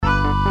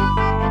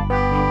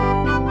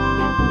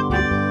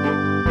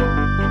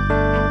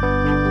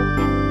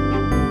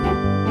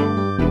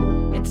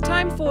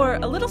for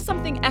a little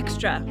something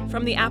extra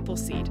from the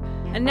Appleseed.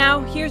 And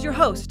now, here's your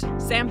host,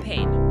 Sam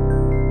Payne.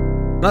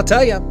 And I'll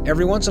tell you,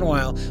 every once in a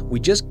while, we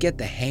just get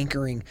the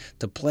hankering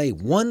to play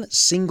one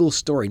single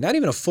story, not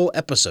even a full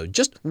episode,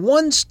 just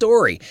one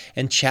story,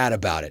 and chat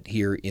about it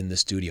here in the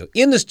studio.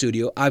 In the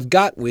studio, I've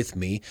got with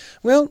me,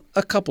 well,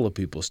 a couple of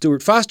people.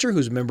 Stuart Foster,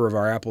 who's a member of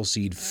our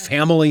Appleseed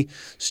family.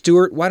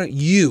 Stuart, why don't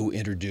you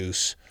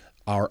introduce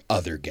our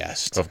other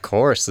guest? Of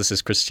course. This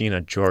is Christina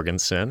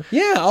Jorgensen.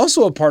 Yeah,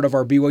 also a part of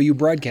our BYU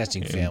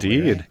broadcasting family.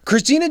 Indeed. Right?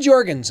 Christina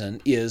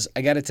Jorgensen is,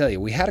 I got to tell you,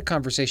 we had a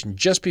conversation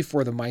just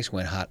before the mice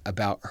went hot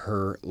about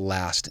her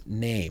last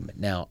name.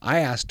 Now, I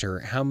asked her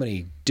how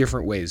many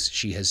different ways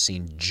she has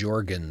seen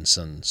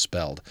Jorgensen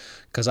spelled,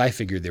 because I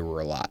figured there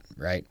were a lot,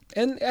 right?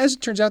 And as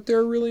it turns out, there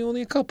are really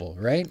only a couple,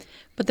 right?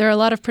 But there are a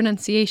lot of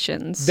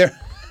pronunciations.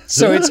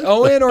 So it's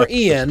O-N or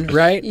E-N,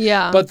 right?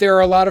 Yeah. But there are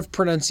a lot of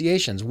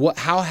pronunciations.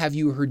 How have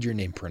you heard your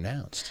name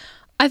pronounced?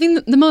 I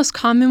think the most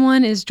common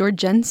one is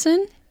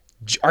Jorgensen.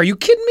 Are you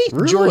kidding me?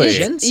 Really?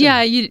 Jorgensen?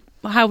 Yeah,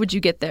 how would you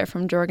get there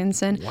from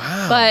Jorgensen?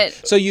 Wow. But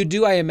so you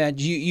do, I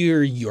imagine,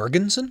 you're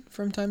Jorgensen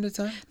from time to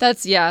time?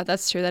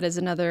 that's true. That is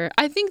another.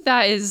 I think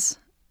that is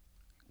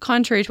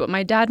contrary to what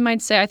my dad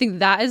might say. I think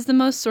that is the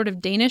most sort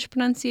of Danish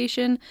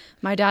pronunciation.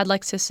 My dad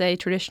likes to say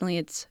traditionally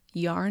it's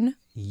yarn.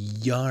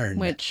 Yarn.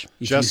 Which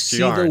if just you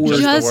see yarn. the word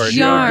Just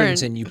yarn.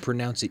 Jorgensen, you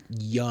pronounce it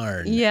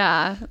yarn.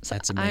 Yeah. So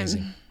That's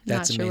amazing. I'm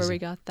That's not sure amazing. where we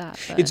got that.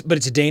 But But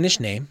it's a Danish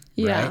name,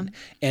 Yeah. right?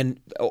 And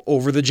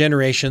over the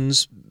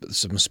generations,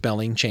 some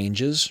spelling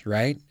changes,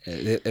 right?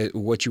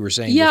 What you were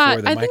saying yeah,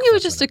 before the I think it was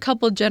microphones just a went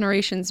couple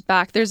generations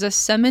back. There's a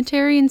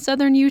cemetery in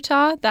southern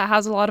Utah that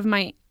has a lot of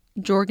my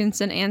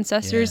Jorgensen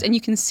ancestors, Yeah. and you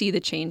can see the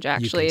change,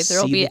 actually. can There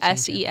will see be the change,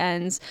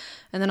 SENs,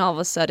 and then all of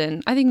a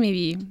sudden, I think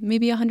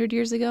maybe 100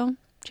 years ago,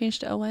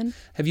 changed to ON.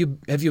 Have you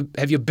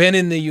been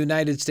in the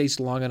United States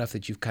long enough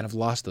that you've kind of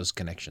lost those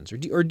connections, or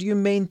do you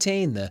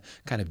maintain the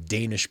kind of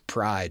Danish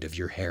pride of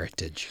your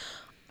heritage?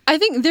 I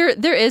think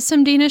there is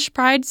some Danish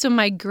pride. So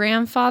my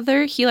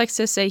grandfather, he likes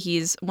to say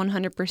he's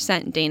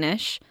 100%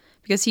 Danish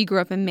because he grew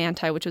up in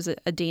Manti, which was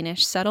a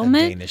Danish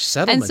settlement. A Danish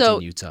settlement and so,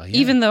 in Utah, yeah.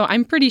 even though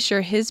I'm pretty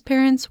sure his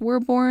parents were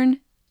born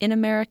in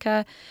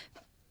America,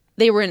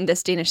 they were in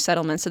this Danish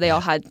settlement, so they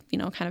all had,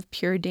 kind of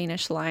pure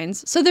Danish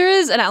lines. So there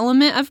is an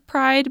element of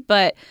pride,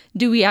 but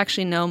do we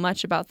actually know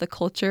much about the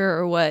culture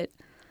or what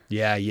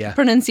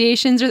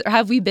pronunciations, or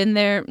have we been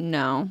there?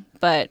 No,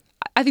 but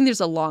I think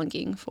there's a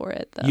longing for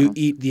it, though. You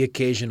eat the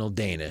occasional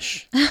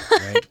Danish,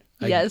 right?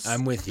 Yes.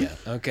 I'm with you.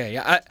 Okay,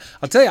 yeah,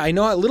 I'll tell you, I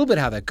know a little bit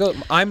how that goes.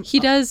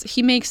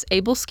 He makes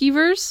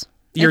Abelskivers.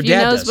 Your If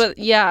dad knows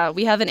does.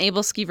 we have an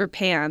Abelskiver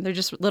pan. They're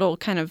just little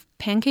kind of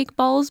pancake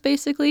balls,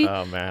 basically.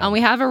 Oh, man.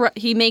 And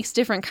he makes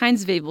different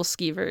kinds of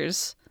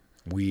Abelskivers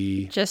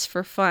We just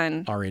for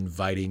fun. are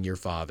inviting your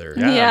father.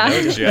 Yeah,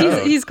 no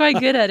joke. he's quite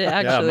good at it,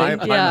 actually. Yeah,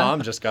 my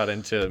mom just got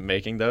into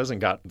making those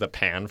and got the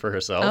pan for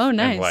herself. Oh,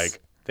 nice. And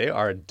they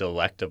are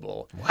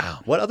delectable. Wow.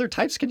 What other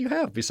types can you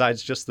have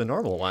besides just the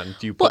normal one?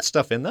 Do you put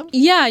stuff in them?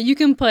 Yeah, you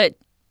can put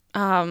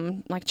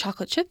like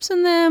chocolate chips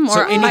in them, So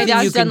or anything my you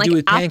dad's can done do like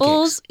with pancakes.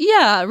 apples.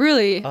 Yeah,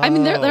 really. I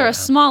mean, they're a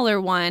smaller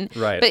one.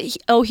 Right.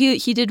 But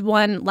he did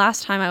one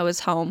last time I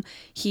was home.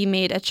 He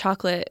made a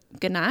chocolate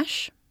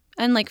ganache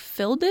and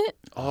filled it.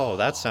 Oh,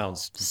 that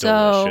sounds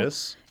So-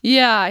 delicious.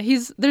 Yeah,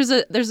 there's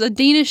a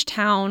Danish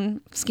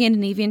town,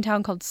 Scandinavian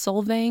town called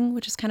Solvang,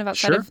 which is kind of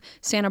outside Sure. of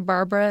Santa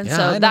Barbara, and Yeah, I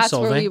so know that's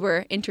where Solvang. we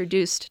were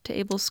introduced to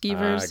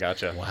Abelskivers.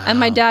 Gotcha. Wow. And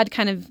my dad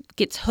kind of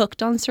gets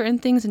hooked on certain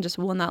things and just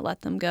will not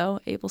let them go.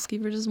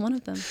 Abelskivers is one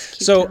of them. Keep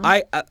So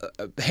going.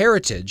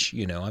 heritage,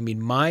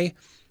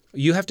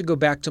 you have to go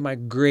back to my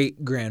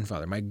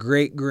great-grandfather. My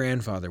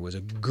great-grandfather was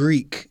a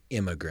Greek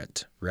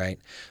immigrant, right?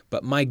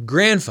 But my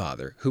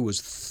grandfather, who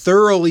was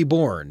thoroughly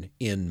born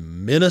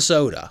in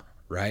Minnesota,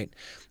 right,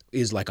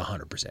 is like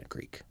 100%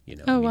 Greek.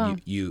 Oh, wow.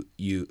 You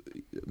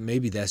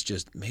maybe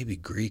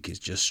Greek is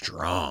just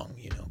strong,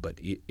 but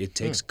it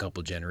takes a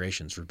couple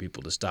generations for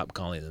people to stop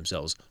calling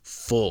themselves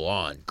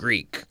full-on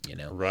Greek,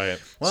 Right.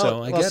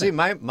 So I get it.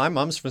 my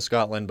mom's from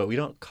Scotland, but we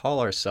don't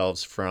call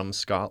ourselves from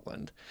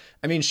Scotland.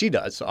 I mean, she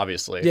does,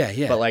 obviously.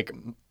 Yeah. But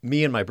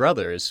me and my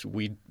brothers,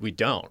 we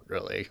don't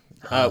really.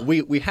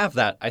 We have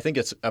that. I think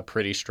it's a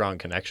pretty strong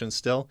connection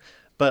still.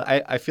 But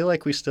I feel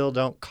like we still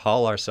don't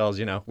call ourselves,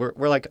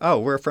 we're like, oh,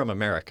 we're from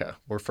America.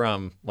 We're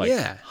from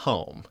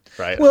home,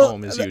 right?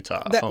 Home is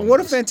Utah. What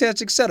a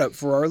fantastic setup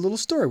for our little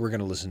story we're going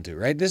to listen to,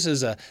 right? This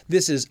is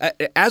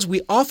as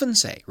we often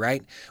say,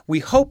 right? We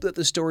hope that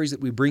the stories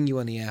that we bring you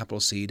on the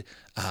Appleseed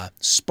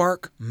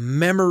spark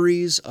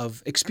memories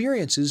of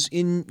experiences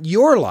in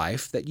your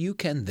life that you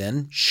can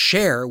then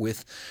share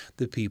with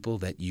the people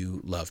that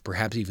you love,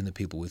 perhaps even the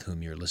people with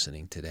whom you're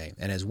listening today.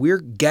 And as we're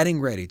getting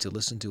ready to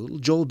listen to a little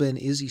Joel Ben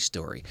Izzy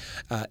story, story.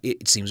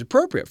 It seems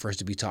appropriate for us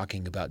to be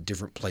talking about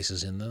different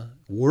places in the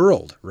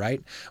world,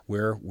 right?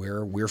 Where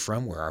we're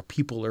from, where our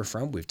people are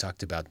from. We've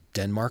talked about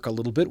Denmark a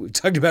little bit. We've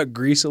talked about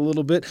Greece a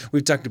little bit.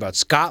 We've talked about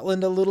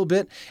Scotland a little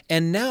bit.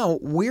 And now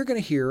we're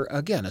going to hear,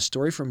 again, a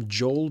story from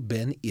Joel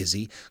Ben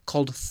Izzy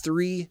called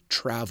 3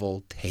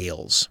 Travel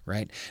Tales,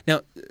 right?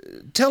 Now,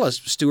 tell us,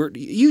 Stuart,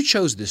 you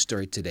chose this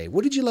story today.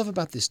 What did you love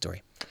about this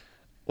story?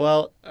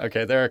 Well,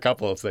 okay, there are a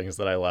couple of things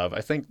that I love.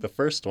 I think the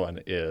first one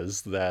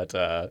is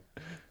that,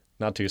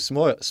 not to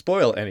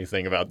spoil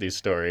anything about these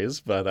stories,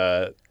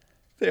 but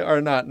they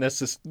are not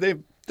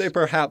necessarily... They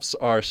perhaps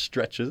are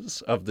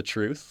stretches of the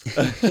truth.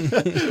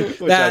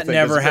 That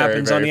never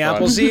happens on the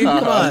Appleseed.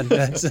 Come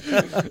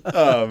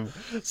on.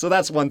 So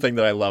that's one thing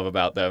that I love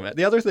about them.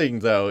 The other thing,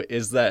 though,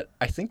 is that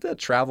I think that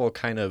travel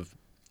kind of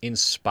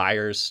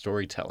inspires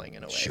storytelling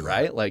in a way, Sure.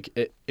 right? Like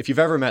if you've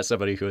ever met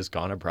somebody who has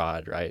gone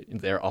abroad, right,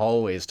 they're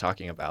always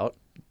talking about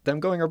them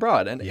going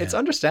abroad. And it's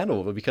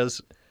understandable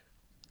because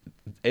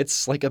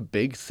it's like a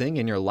big thing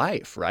in your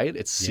life, right?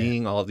 It's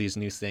seeing all of these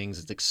new things,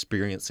 it's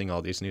experiencing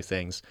all these new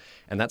things.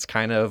 And that's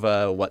kind of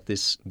what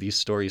these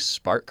stories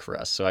spark for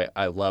us. So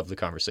I love the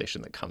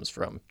conversation that comes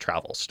from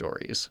travel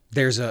stories.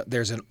 There's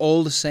an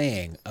old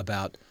saying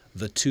about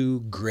the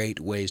 2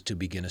 great ways to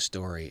begin a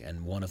story,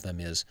 and one of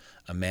them is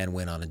a man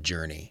went on a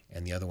journey,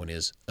 and the other one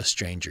is a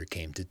stranger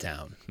came to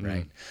town,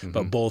 right? Mm-hmm.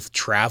 But both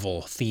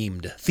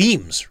travel-themed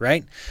themes,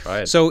 right?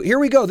 Right. So here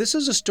we go. This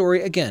is a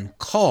story, again,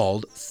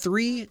 called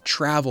 3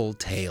 Travel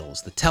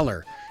Tales. The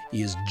teller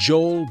is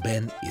Joel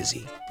Ben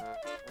Izzy.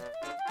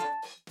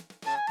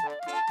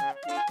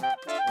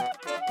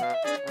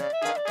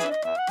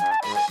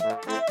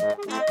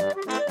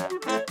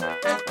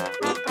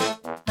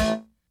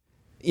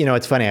 You know,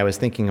 it's funny, I was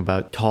thinking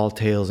about tall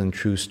tales and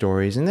true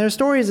stories, and there are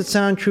stories that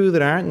sound true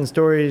that aren't, and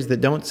stories that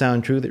don't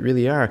sound true that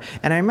really are.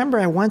 And I remember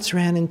I once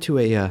ran into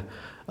a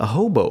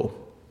hobo.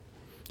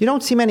 You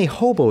don't see many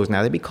hobos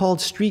now, they'd be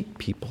called street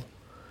people.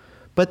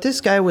 But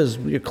this guy was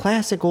your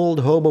classic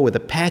old hobo with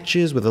the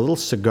patches, with a little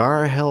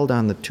cigar held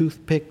on the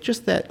toothpick,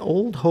 just that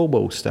old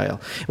hobo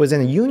style. It was in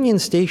a Union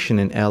Station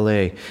in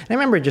L.A. And I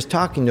remember just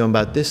talking to him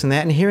about this and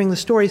that and hearing the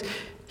stories.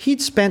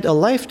 He'd spent a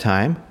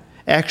lifetime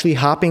actually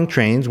hopping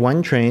trains,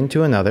 one train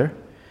to another,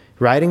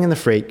 riding in the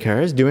freight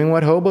cars, doing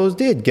what hobos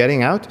did,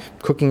 getting out,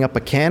 cooking up a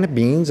can of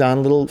beans on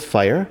a little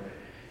fire,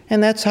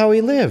 and that's how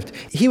he lived.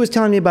 He was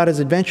telling me about his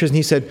adventures, and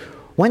he said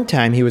one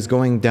time he was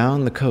going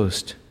down the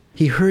coast.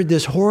 He heard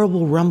this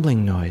horrible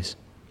rumbling noise.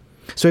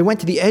 So he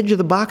went to the edge of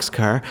the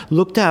boxcar,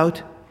 looked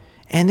out,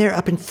 and there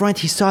up in front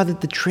he saw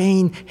that the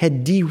train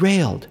had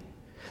derailed.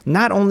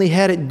 Not only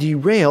had it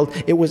derailed,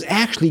 it was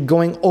actually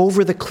going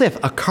over the cliff,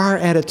 a car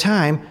at a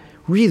time,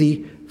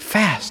 really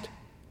fast.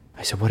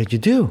 I said, "What did you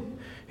do?"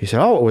 He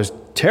said, "Oh, it was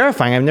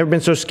terrifying. I've never been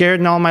so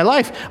scared in all my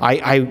life.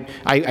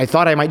 I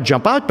thought I might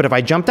jump out, but if I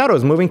jumped out, it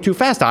was moving too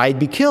fast. I'd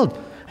be killed."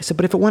 I said,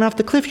 "But if it went off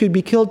the cliff, you'd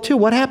be killed too.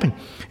 What happened?"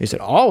 He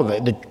said, "Oh,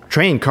 the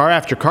train, car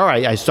after car.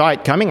 I saw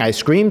it coming. I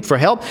screamed for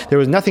help. There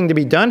was nothing to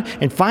be done.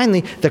 And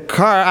finally, the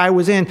car I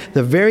was in,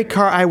 the very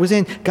car I was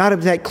in, got up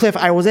to that cliff.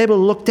 I was able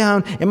to look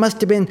down. It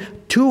must have been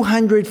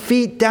 200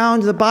 feet down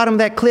to the bottom of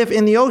that cliff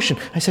in the ocean."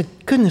 I said,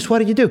 "Goodness, what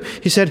did you do?"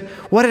 He said,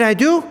 "What did I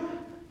do?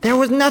 There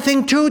was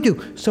nothing to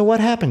do." "So what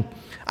happened?"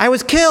 "I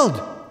was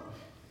killed."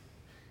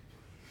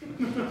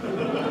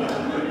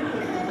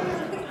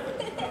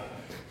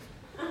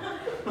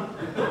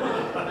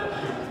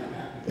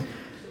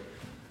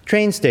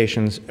 Train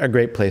stations are a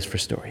great place for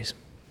stories.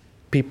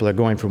 People are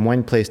going from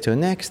one place to the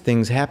next,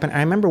 things happen. I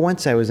remember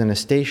once I was in a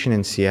station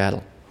in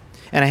Seattle,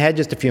 and I had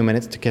just a few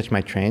minutes to catch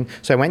my train,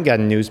 so I went and got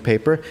a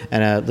newspaper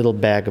and a little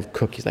bag of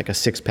cookies, like a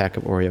 6-pack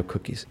of Oreo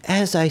cookies.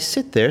 As I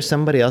sit there,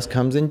 somebody else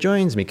comes and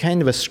joins me,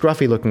 kind of a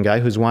scruffy-looking guy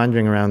who's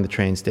wandering around the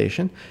train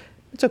station.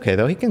 It's okay,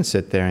 though. He can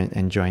sit there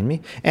and join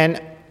me.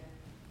 And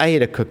I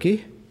eat a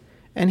cookie,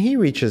 and he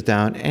reaches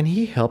down and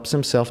he helps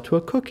himself to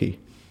a cookie.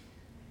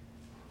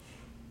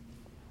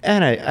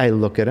 And I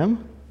look at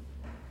him,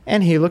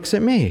 and he looks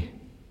at me.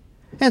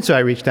 And so I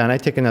reach down, I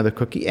take another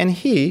cookie, and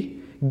he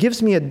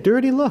gives me a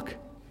dirty look,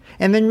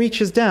 and then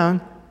reaches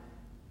down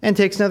and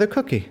takes another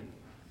cookie.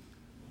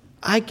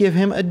 I give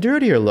him a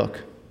dirtier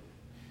look.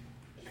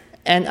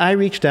 And I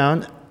reach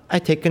down, I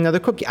take another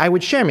cookie. I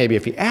would share maybe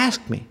if he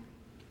asked me,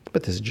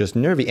 but this is just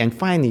nervy. And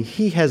finally,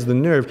 he has the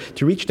nerve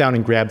to reach down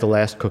and grab the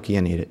last cookie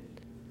and eat it.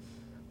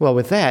 Well,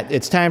 with that,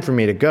 it's time for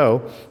me to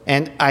go,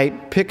 and I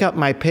pick up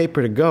my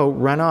paper to go,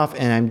 run off,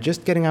 and I'm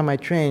just getting on my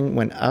train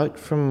when out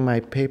from my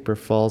paper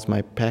falls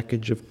my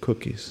package of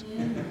cookies.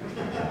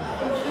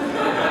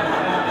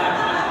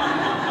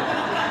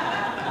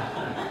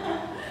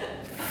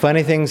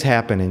 Funny things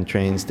happen in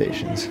train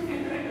stations.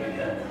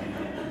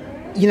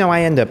 You know, I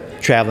end up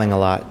traveling a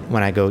lot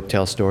when I go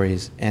tell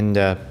stories, and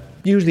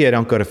usually I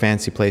don't go to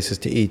fancy places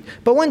to eat.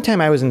 But one time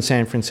I was in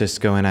San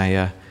Francisco, and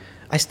I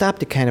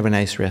stopped at kind of a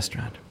nice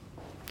restaurant.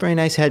 Very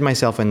nice, had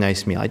myself a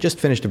nice meal. I just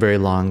finished a very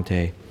long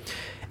day.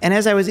 And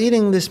as I was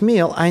eating this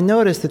meal, I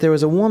noticed that there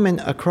was a woman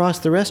across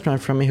the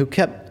restaurant from me who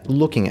kept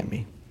looking at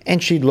me.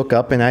 And she'd look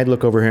up, and I'd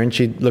look over her, and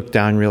she'd look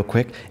down real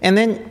quick. And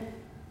then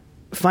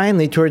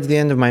finally, towards the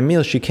end of my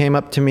meal, she came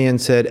up to me and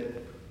said,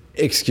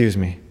 "Excuse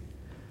me.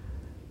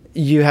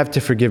 You have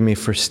to forgive me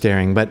for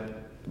staring, but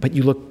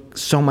you look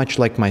so much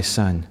like my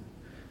son."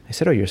 I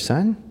said, "Oh, your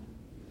son?"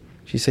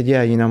 She said,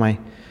 "Yeah,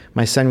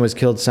 my son was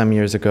killed some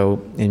years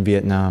ago in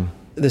Vietnam.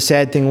 The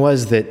sad thing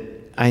was that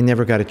I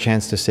never got a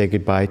chance to say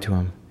goodbye to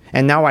him.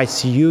 And now I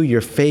see you,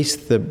 your face,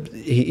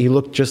 he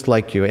looked just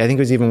like you. I think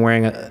he was even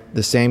wearing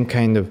the same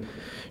kind of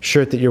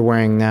shirt that you're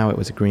wearing now. It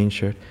was a green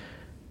shirt."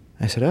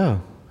 I said,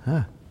 "Oh,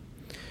 huh."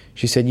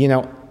 She said,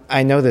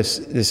 "I know this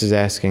is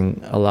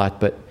asking a lot,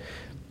 but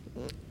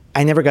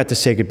I never got to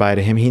say goodbye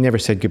to him. He never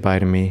said goodbye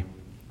to me.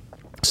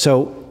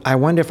 So I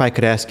wonder if I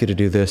could ask you to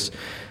do this.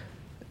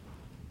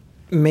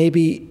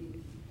 Maybe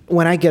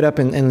when I get up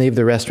and leave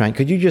the restaurant,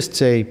 could you just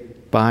say,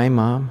 'Bye,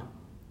 Mom,'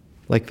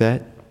 like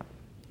that?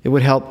 It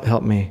would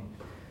help me."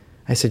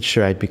 I said,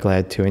 "Sure, I'd be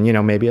glad to.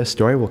 And, maybe a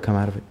story will come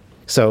out of it."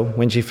 So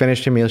when she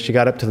finished her meal, she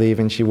got up to leave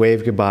and she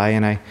waved goodbye.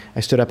 And I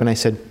stood up and I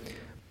said,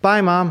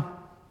 "Bye, Mom."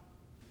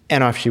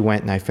 And off she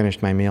went and I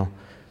finished my meal.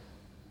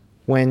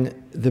 When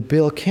the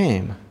bill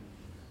came,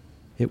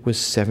 it was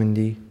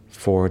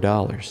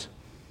 $74.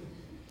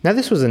 Now,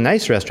 this was a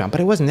nice restaurant,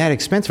 but it wasn't that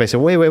expensive. I said,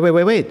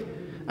 wait.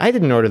 I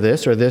didn't order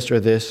this or this or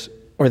this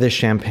or this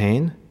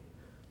champagne.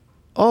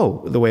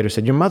 "Oh," the waiter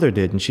said, "your mother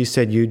did, and she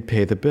said you'd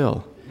pay the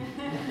bill."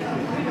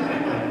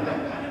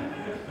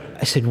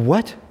 I said,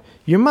 "What?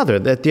 Your mother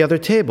at the other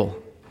table?"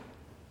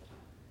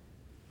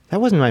 "That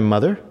wasn't my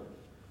mother."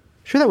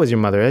 "Sure, that was your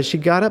mother. As she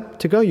got up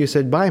to go, you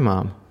said, 'Bye,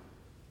 Mom.'"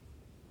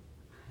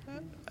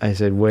 I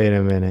said, "Wait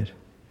a minute.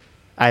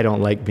 I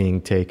don't like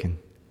being taken.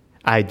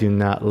 I do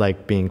not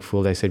like being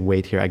fooled." I said,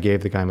 "Wait here." I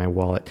gave the guy my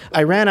wallet.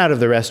 I ran out of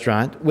the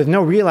restaurant with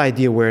no real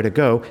idea where to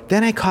go.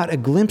 Then I caught a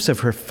glimpse of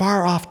her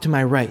far off to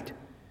my right.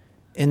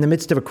 In the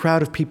midst of a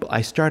crowd of people,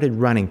 I started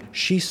running.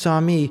 She saw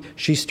me.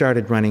 She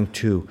started running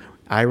too.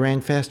 I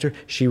ran faster.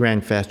 She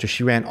ran faster.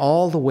 She ran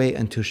all the way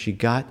until she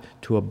got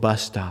to a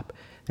bus stop.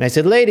 And I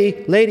said,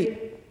 Lady.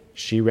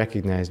 She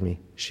recognized me.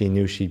 She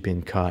knew she'd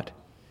been caught.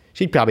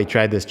 She'd probably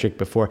tried this trick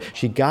before.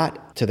 She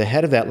got to the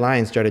head of that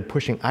line, started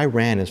pushing. I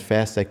ran as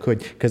fast as I could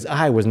because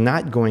I was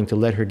not going to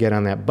let her get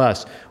on that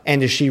bus.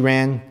 And as she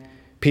ran,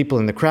 people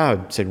in the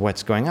crowd said,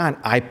 "What's going on?"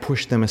 I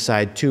pushed them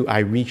aside too. I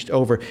reached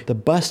over. The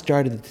bus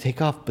started to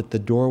take off, but the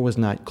door was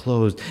not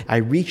closed. I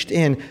reached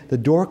in. The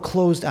door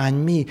closed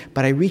on me,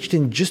 but I reached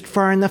in just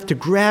far enough to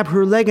grab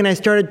her leg, and I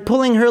started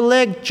pulling her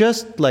leg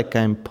just like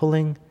I'm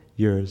pulling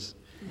yours.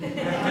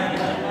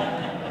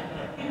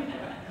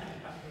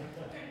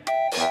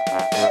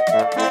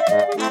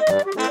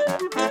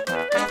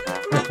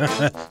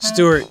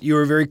 Stuart, you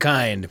were very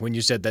kind when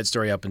you set that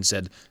story up and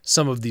said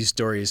some of these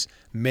stories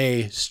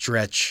may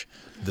stretch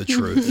the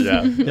truth.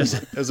 Yeah,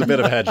 it was a bit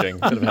of hedging.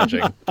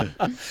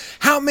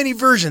 How many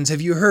versions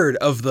have you heard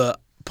of the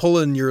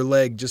pulling your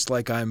leg just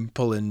like I'm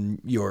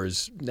pulling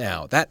yours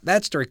now?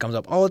 That story comes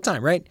up all the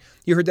time, right?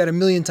 You heard that a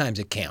million times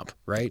at camp,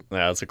 right?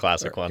 Yeah, it's a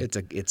classic one.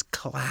 It's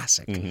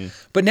classic. Mm-hmm.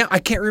 But now I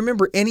can't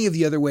remember any of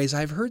the other ways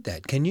I've heard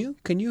that. Can you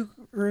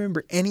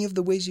remember any of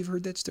the ways you've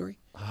heard that story?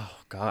 Oh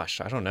gosh,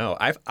 I don't know.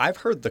 I've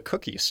heard the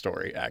cookie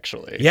story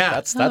actually.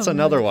 Yeah, that's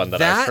another one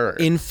that I've heard.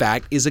 That in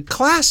fact is a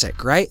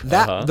classic, right?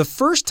 The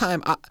first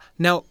time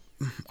now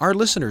our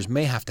listeners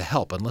may have to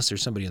help unless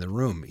there's somebody in the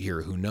room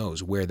here who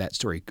knows where that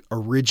story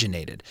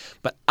originated.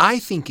 But I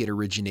think it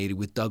originated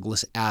with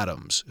Douglas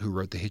Adams, who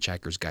wrote The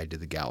Hitchhiker's Guide to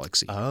the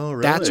Galaxy. Oh,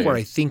 really? That's where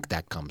I think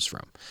that comes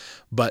from.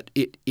 But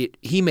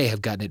he may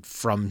have gotten it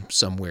from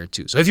somewhere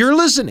too. So if you're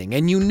listening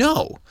and you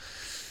know,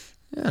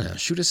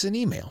 shoot us an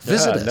email.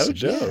 Visit us. No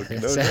joke.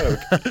 No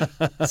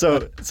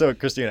joke. So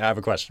Christina, I have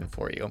a question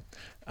for you.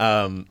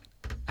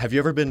 Have you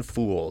ever been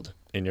fooled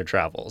in your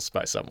travels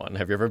by someone?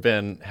 Have you ever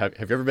been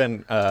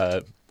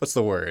what's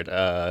the word?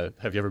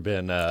 Have you ever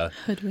been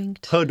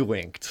Hoodwinked?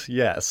 Hoodwinked,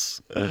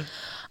 yes.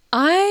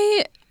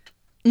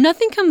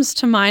 Nothing comes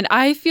to mind.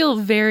 I feel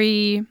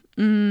very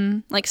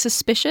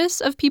suspicious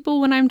of people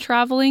when I'm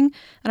traveling,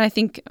 and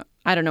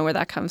I don't know where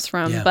that comes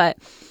from, but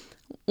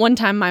one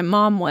time my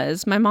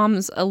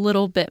mom's a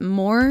little bit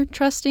more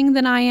trusting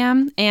than I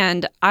am,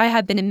 and I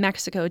had been in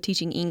Mexico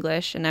teaching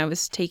English, and I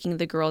was taking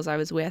the girls I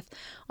was with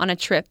on a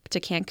trip to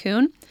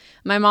Cancun.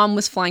 My mom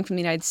was flying from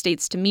the United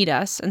States to meet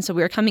us, and so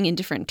we were coming in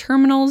different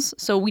terminals,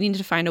 so we needed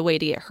to find a way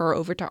to get her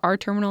over to our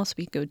terminal so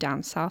we could go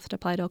down south to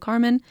Playa del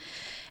Carmen.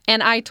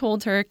 And I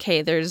told her,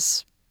 okay,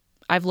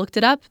 I've looked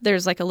it up.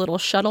 There's like a little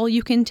shuttle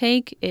you can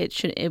take.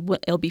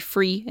 It'll be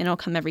free and it'll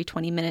come every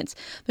 20 minutes.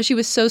 But she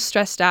was so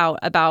stressed out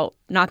about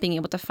not being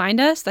able to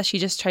find us that she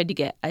just tried to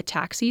get a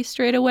taxi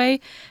straight away.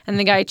 And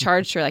the guy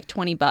charged her like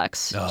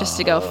 $20 just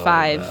to go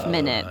 5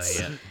 minutes.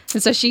 Yeah.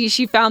 And so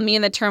she found me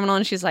in the terminal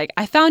and she's like,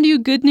 I found you.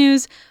 Good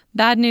news,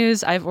 bad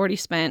news. I've already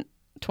spent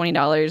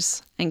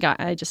 $20 and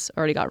I just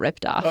already got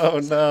ripped off. Oh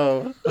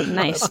no.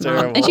 Nice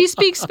mom. And she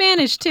speaks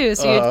Spanish too.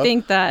 So you'd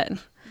think that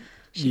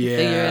she could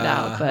figure it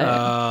out.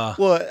 But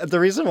Well, the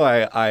reason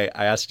why I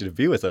asked you to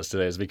be with us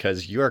today is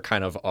because you are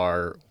kind of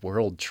our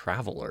world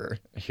traveler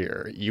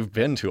here. You've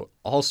been to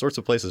all sorts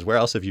of places. Where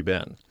else have you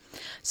been?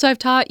 So I've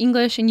taught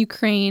English in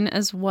Ukraine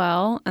as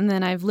well. And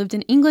then I've lived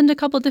in England a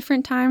couple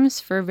different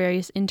times for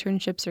various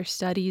internships or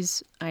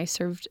studies. I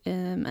served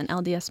in an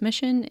LDS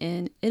mission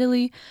in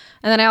Italy.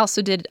 And then I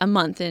also did a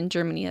month in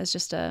Germany as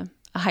just a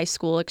high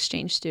school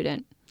exchange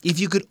student. If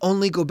you could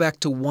only go back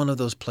to one of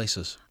those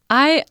places.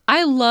 I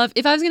love,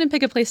 if I was going to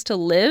pick a place to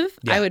live,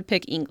 Yeah. I would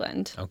pick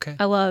England. Okay.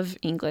 I love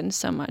England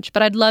so much.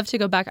 But I'd love to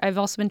go back. I've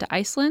also been to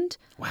Iceland.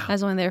 Wow. I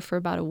was only there for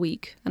about a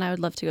week. And I would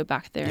love to go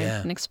back there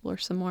Yeah. and explore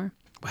some more.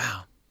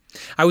 Wow.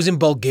 I was in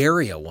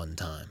Bulgaria one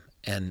time,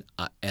 and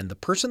the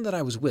person that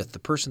I was with, the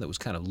person that was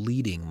kind of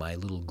leading my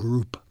little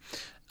group,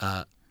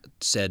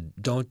 said,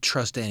 "Don't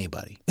trust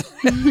anybody."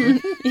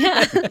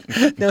 Yeah.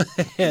 No,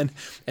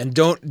 and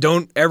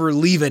don't ever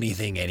leave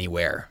anything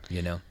anywhere,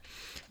 Yeah.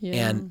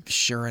 And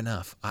sure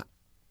enough,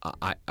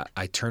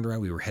 I turned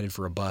around. We were headed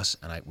for a bus,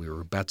 and we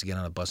were about to get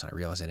on a bus, and I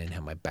realized I didn't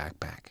have my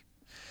backpack,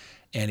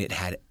 and it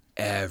had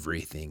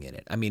everything in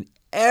it. I mean,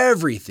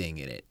 everything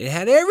in it. It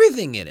had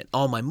everything in it.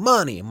 All my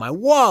money, my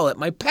wallet,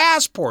 my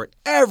passport,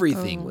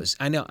 everything was.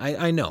 I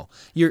know.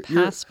 You're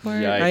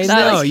Passport. Yikes. I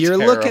That know was you're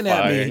looking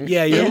at terrifying. me.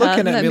 Yeah, you're Yeah,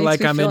 looking at that me makes like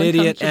me I'm feel an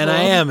idiot, and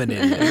I am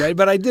uncomfortable. an idiot, right?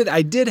 But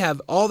I did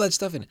have all that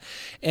stuff in it,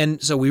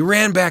 and so we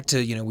ran back to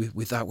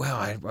we thought, well,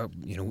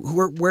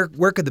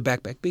 where could the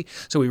backpack be?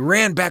 So we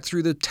ran back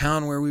through the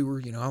town where we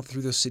were, out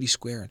through the city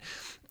square,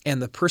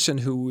 and the person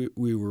who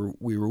we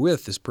were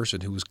with, this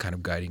person who was kind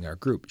of guiding our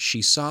group,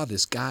 she saw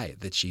this guy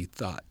that she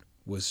thought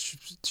was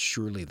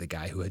surely the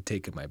guy who had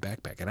taken my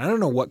backpack. And I don't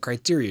know what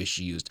criteria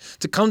she used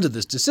to come to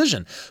this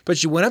decision, but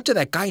she went up to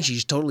that guy and she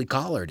just totally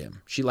collared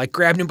him. She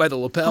grabbed him by the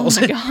lapels.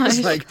 Oh my and was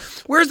gosh. like,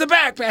 "Where's the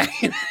backpack?"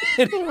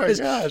 Oh my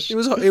gosh.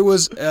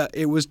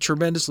 It was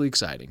tremendously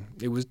exciting.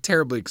 It was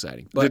terribly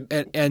exciting. But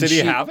Did he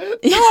have it?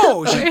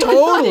 No, she Where did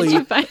totally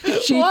you find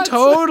it? she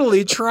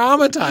totally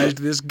traumatized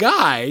this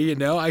guy.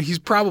 He's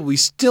probably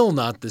still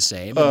not the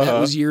same. And that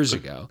was years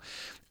ago.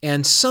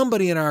 And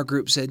somebody in our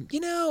group said,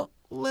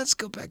 let's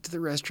go back to the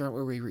restaurant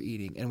where we were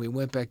eating. And we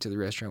went back to the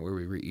restaurant where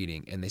we were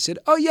eating. And they said,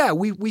 "Oh, yeah,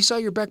 we saw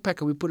your backpack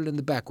and we put it in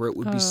the back where it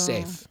would be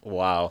safe."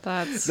 Wow.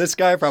 That's- This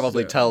guy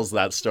probably tells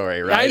that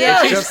story, right? know.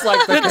 It's just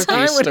like the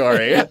cookie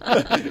story.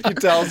 He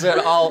tells it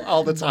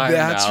all the time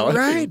That's now.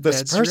 right, This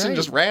that's person right.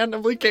 just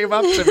randomly came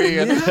up to me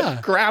and Yeah.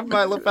 grabbed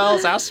my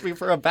lapels, asked me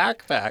for a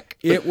backpack.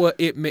 It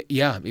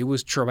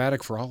was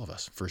traumatic for all of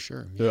us, for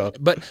sure. Yeah.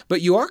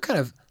 But you are kind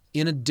of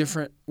in a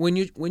different when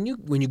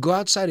you go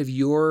outside of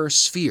your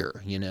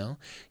sphere,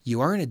 you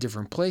are in a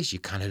different place. You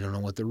kind of don't know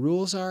what the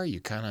rules are. You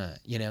kind of,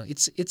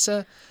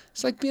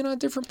 it's like being on a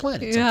different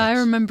planet. Yeah, I sometimes.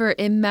 remember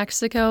in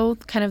Mexico,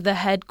 kind of the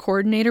head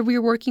coordinator we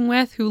were working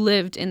with who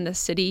lived in the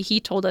city,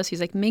 he told us,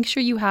 he's like, make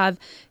sure you have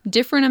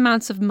different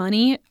amounts of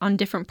money on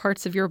different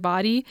parts of your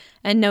body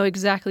and know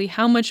exactly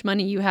how much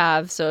money you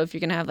have. So if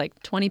you're going to have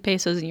 20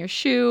 pesos in your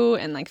shoe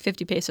and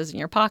 50 pesos in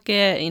your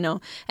pocket,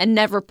 and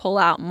never pull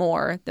out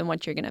more than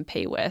what you're going to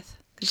pay with.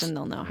 Because then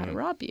they'll know how to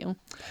rob you.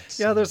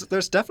 Yeah,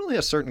 there's definitely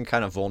a certain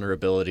kind of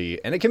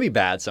vulnerability, and it can be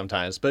bad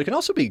sometimes, but it can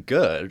also be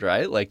good,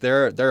 right?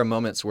 There are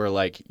moments where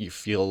you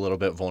feel a little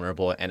bit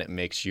vulnerable, and it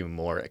makes you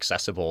more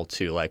accessible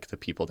to the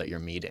people that you're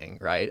meeting,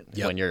 right?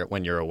 Yep.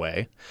 When you're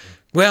away.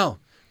 Well,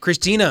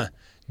 Christina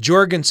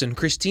Jorgensen,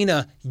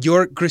 Christina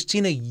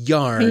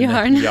Yarn.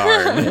 Yarn.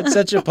 It's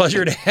such a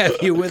pleasure to have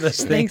you with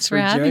us. Thanks for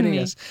having joining me.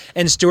 us.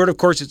 And Stuart, of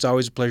course, it's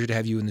always a pleasure to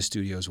have you in the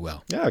studio as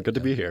well. Yeah, good to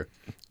be here.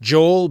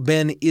 Joel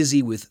Ben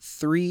Izzy with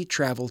 3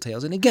 travel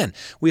tales. And again,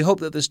 we hope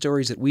that the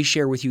stories that we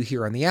share with you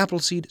here on the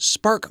Appleseed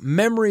spark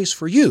memories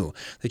for you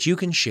that you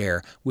can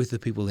share with the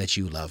people that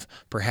you love,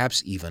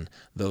 perhaps even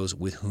those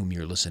with whom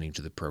you're listening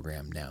to the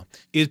program now.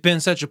 It's been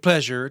such a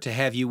pleasure to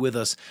have you with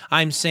us.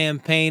 I'm Sam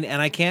Payne,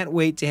 and I can't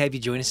wait to have you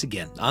join us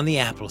again on the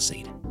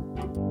Appleseed.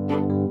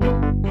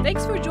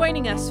 Thanks for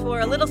joining us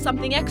for a little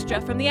something extra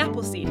from the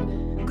Appleseed.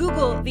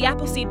 Google the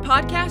Appleseed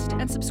podcast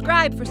and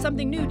subscribe for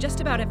something new just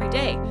about every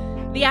day.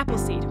 The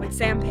Appleseed with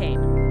Sam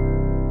Payne.